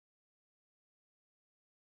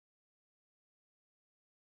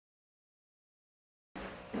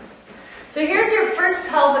So here's your first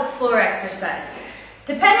pelvic floor exercise.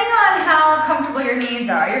 Depending on how comfortable your knees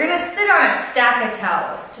are, you're going to sit on a stack of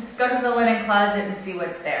towels. Just go to the linen closet and see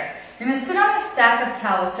what's there. You're going to sit on a stack of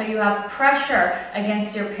towels so you have pressure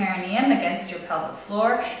against your perineum, against your pelvic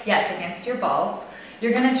floor, yes, against your balls.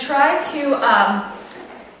 You're going to try to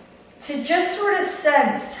just sort of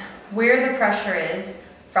sense where the pressure is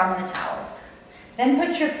from the towels. Then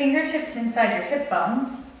put your fingertips inside your hip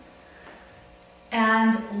bones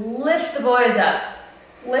and lift the boys up.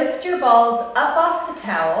 Lift your balls up off the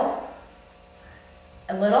towel,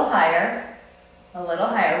 a little higher,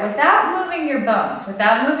 without moving your bones,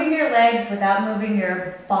 without moving your legs, without moving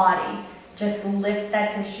your body. Just lift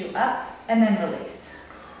that tissue up and then release.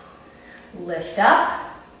 Lift up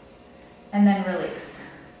and then release.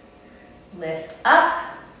 Lift up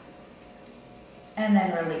and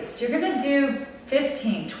then release. You're going to do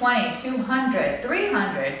 15, 20, 200,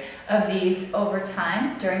 300 of these over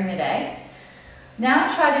time during the day.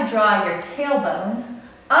 Now try to draw your tailbone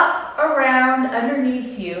up, around,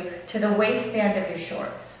 underneath you to the waistband of your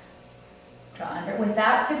shorts. Draw under,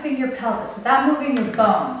 without tipping your pelvis, without moving your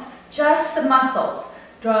bones, just the muscles.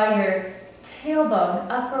 Draw your tailbone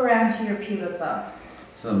up around to your pubic bone.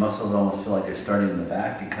 So the muscles almost feel like they're starting in the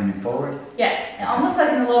back and coming forward? Yes, almost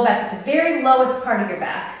like in the low back, at the very lowest part of your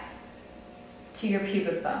back to your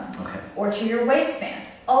pubic bone. Okay. Or to your waistband,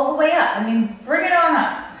 all the way up. I mean, bring it on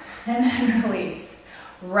up. And then release.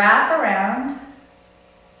 Wrap around,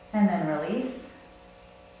 and then release.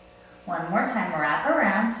 One more time, wrap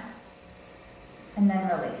around, and then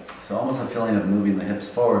release. So almost a feeling of moving the hips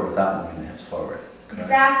forward without moving the hips forward. Correct?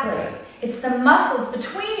 Exactly. Okay. It's the muscles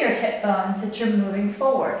between your hip bones that you're moving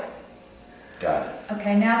forward. Got it.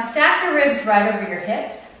 Okay, now stack your ribs right over your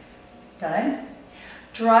hips. Good.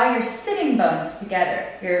 Draw your sitting bones together,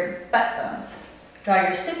 your butt bones. Draw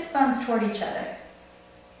your sits bones toward each other.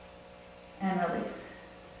 And release.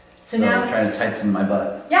 So now I'm trying to tighten my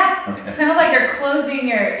butt. Yeah. Okay. Kind of like you're closing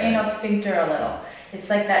your anal sphincter a little. It's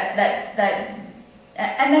like that,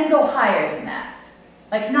 and then go higher than that.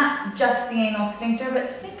 Like not just the anal sphincter, but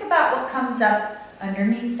think about what comes up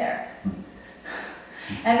underneath there.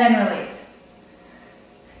 And then release.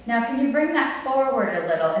 Now can you bring that forward a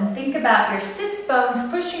little and think about your sits bones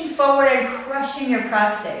pushing forward and crushing your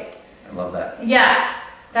prostate. I love that. Yeah.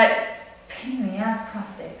 That pain in the ass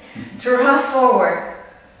prostate. Draw forward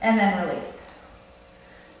and then release.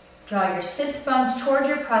 Draw your sits bones toward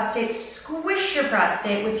your prostate, squish your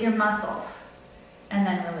prostate with your muscles, and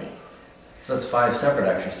then release. So that's 5 separate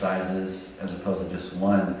exercises as opposed to just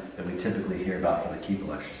one that we typically hear about for the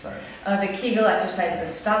Kegel exercise. Oh, the Kegel exercise, the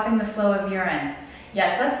stopping the flow of urine.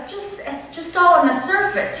 Yes, it's just all on the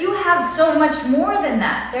surface. You have so much more than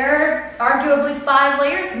that. There are arguably 5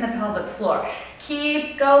 layers in the pelvic floor.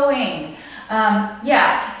 Keep going.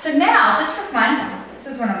 Yeah, so now, just for fun, this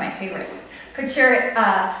is one of my favorites. Put your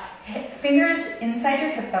fingers inside your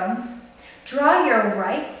hip bones. Draw your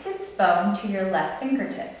right sits bone to your left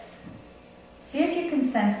fingertips. See if you can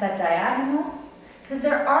sense that diagonal, because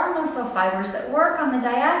there are muscle fibers that work on the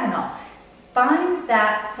diagonal. Find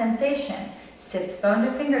that sensation, sits bone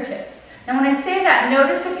to fingertips. Now when I say that,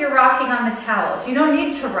 notice if you're rocking on the towels. You don't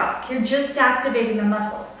need to rock, you're just activating the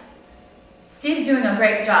muscles. Steve's doing a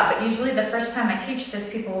great job, but usually the first time I teach this,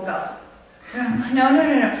 people will go,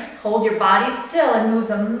 no. Hold your body still and move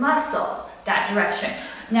the muscle that direction.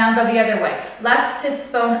 Now go the other way. Left sits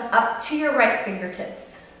bone up to your right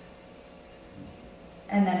fingertips.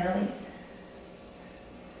 And then release.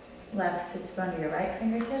 Left sits bone to your right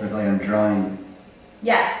fingertips. So it's like I'm drawing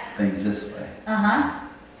things this way. Uh-huh.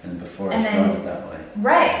 And before I was drawing it that way.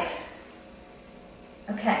 Right.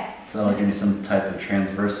 Okay. So that'll give me some type of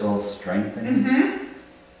transversal strengthening? Mm-hmm.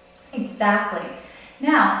 Exactly.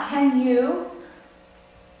 Now, can you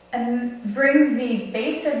bring the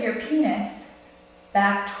base of your penis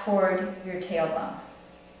back toward your tailbone?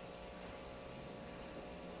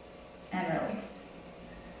 And release.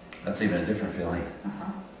 That's even a different feeling.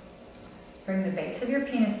 Uh-huh. Bring the base of your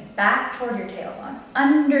penis back toward your tailbone,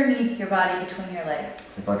 underneath your body, between your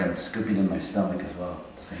legs. I feel like I'm scooping in my stomach as well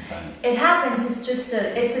at the same time. It happens, it's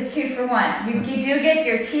a 2-for-1. You do get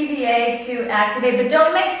your TVA to activate, but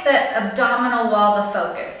don't make the abdominal wall the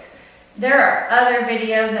focus. There are other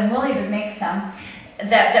videos, and we'll even make some,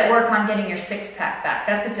 that work on getting your six-pack back.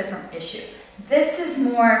 That's a different issue. This is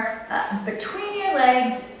more between your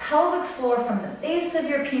legs, pelvic floor, from the base of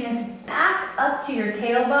your penis back up to your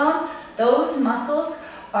tailbone. Those muscles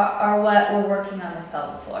are what we're working on with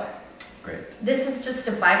pelvic floor. Great. This is just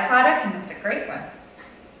a byproduct, and it's a great one.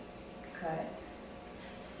 Good.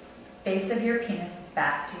 Base of your penis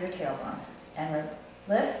back to your tailbone. And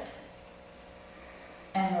lift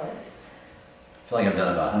and release. feel like I've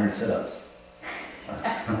done about 100 sit-ups.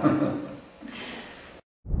 Excellent.